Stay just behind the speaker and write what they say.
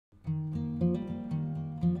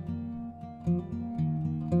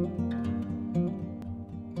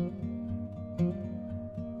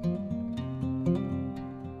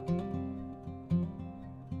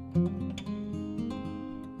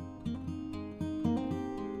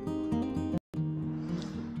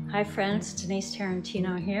Hi friends, Denise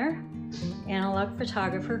Tarantino here, analog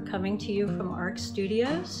photographer coming to you from ARC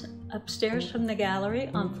Studios, upstairs from the gallery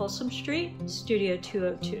on Folsom Street, Studio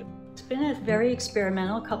 202. It's been a very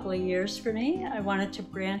experimental couple of years for me. I wanted to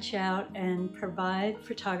branch out and provide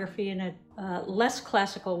photography in a less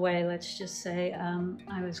classical way, let's just say.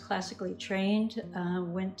 I was classically trained,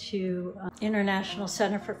 went to International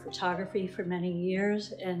Center for Photography for many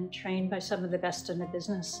years and trained by some of the best in the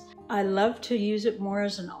business. I love to use it more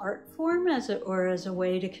as an art form or as a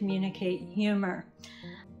way to communicate humor.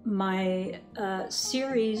 My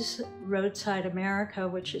series, Roadside America,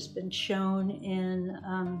 which has been shown in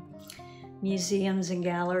museums and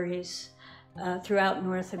galleries throughout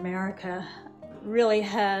North America, really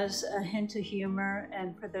has a hint of humor.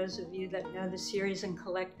 And for those of you that know the series and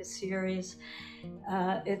collect the series,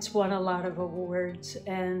 it's won a lot of awards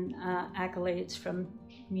and accolades from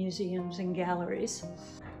museums and galleries.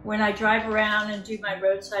 When I drive around and do my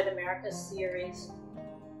Roadside America series,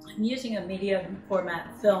 I'm using a medium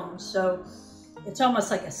format film, so it's almost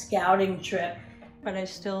like a scouting trip, but I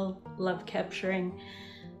still love capturing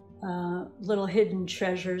little hidden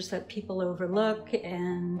treasures that people overlook,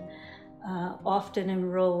 and often in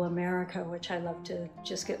rural America, which I love to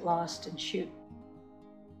just get lost and shoot.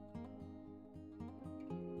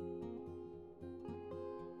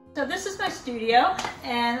 So this is my studio,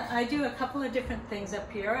 and I do a couple of different things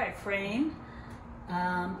up here. I frame.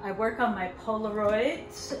 I work on my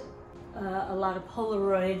Polaroids, a lot of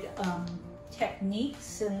Polaroid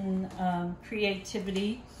techniques and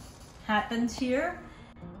creativity happens here.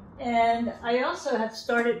 And I also have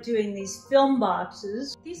started doing these film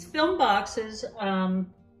boxes. These film boxes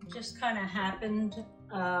just kind of happened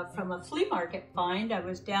from a flea market find. I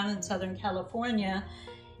was down in Southern California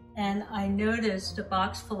and I noticed a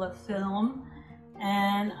box full of film,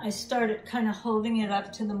 and I started kind of holding it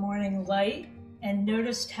up to the morning light and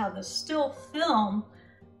noticed how the still film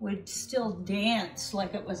would still dance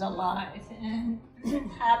like it was alive and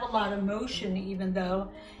have a lot of motion, even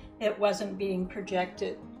though it wasn't being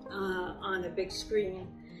projected on a big screen.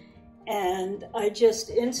 And I just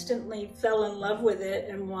instantly fell in love with it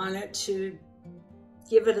and wanted to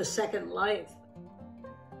give it a second life.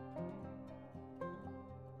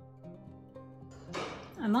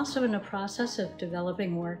 I'm also in the process of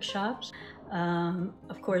developing workshops.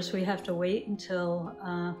 Of course, we have to wait until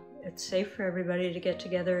it's safe for everybody to get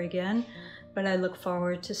together again, but I look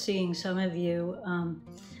forward to seeing some of you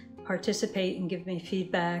participate and give me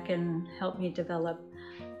feedback and help me develop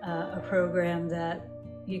a program that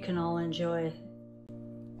you can all enjoy.